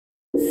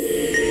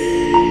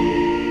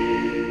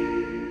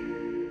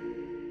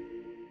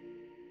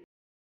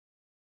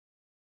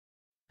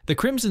The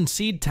Crimson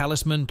Seed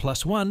Talisman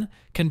 +1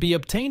 can be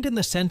obtained in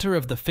the center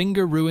of the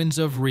Finger Ruins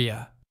of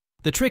Rhia.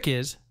 The trick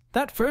is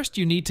that first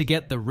you need to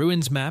get the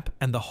Ruins map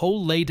and the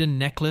Hole-Laden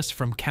Necklace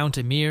from Count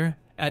Ymir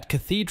at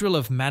Cathedral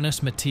of Manus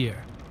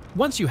Matir.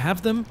 Once you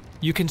have them,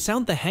 you can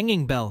sound the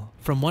hanging bell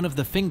from one of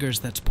the fingers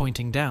that's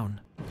pointing down.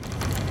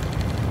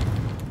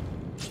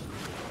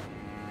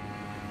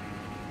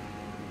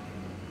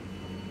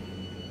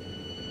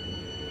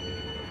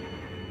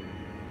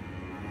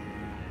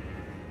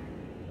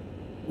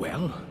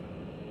 Well,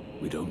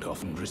 we don't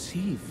often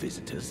receive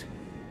visitors.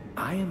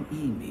 I am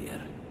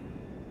Ymir.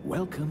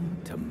 Welcome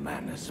to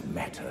Manus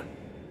Matir.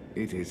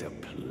 It is a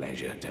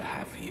pleasure to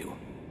have you.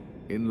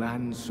 In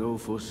lands so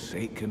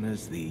forsaken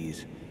as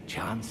these,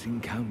 chance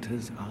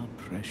encounters are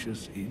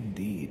precious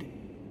indeed.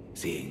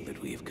 Seeing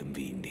that we have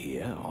convened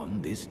here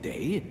on this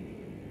day,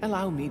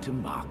 allow me to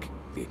mark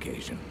the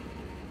occasion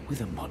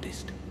with a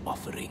modest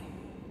offering.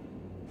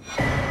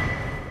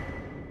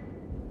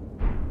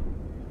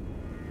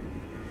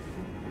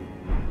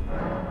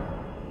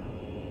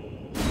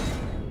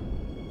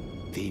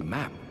 The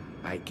map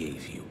I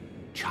gave you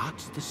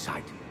charts the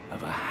site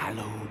of a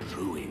hallowed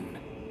ruin.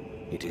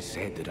 It is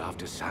said that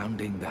after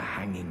sounding the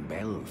hanging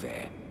bell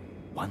there,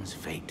 one's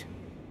fate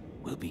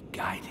will be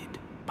guided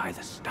by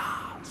the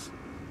stars.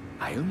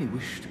 I only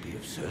wish to be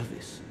of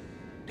service,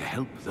 to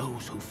help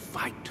those who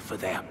fight for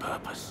their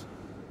purpose.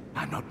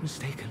 I'm not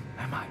mistaken,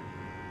 am I?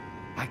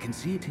 I can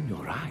see it in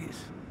your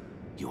eyes.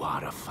 You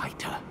are a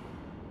fighter,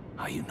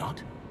 are you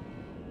not?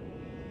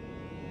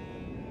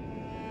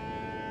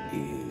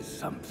 Is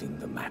something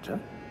the matter?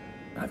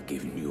 I've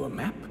given you a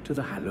map to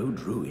the hallowed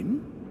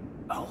ruin.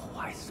 Oh,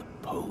 I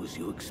suppose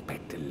you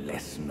expect a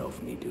lesson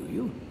of me, do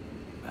you?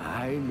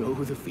 I know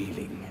the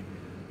feeling.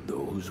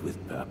 Those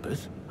with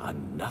purpose are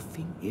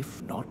nothing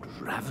if not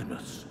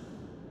ravenous.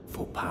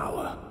 For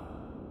power.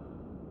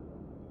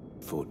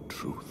 For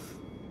truth.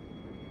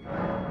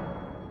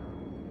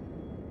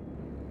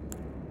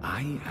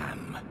 I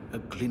am a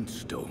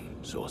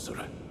glintstone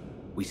sorcerer.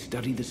 We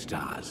study the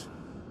stars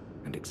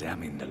and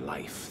examine the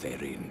life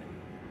therein.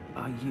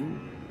 Are you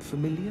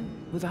familiar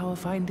with our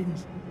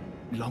findings?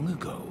 Long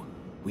ago,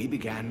 we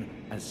began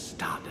as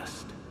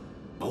stardust,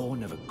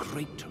 born of a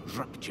great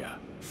rupture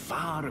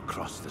far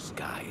across the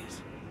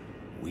skies.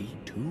 We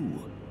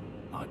too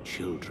are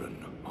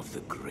children of the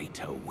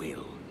greater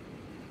will.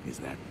 Is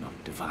that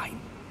not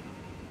divine?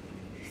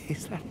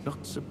 Is that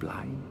not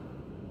sublime?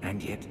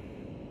 And yet,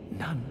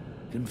 none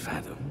can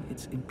fathom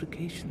its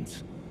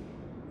implications.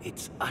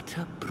 Its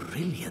utter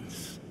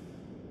brilliance.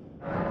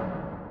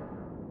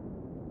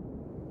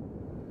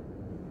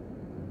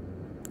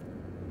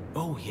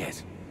 Oh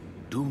yes,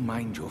 do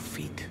mind your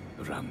feet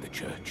around the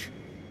church.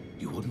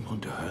 You wouldn't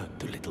want to hurt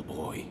the little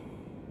boy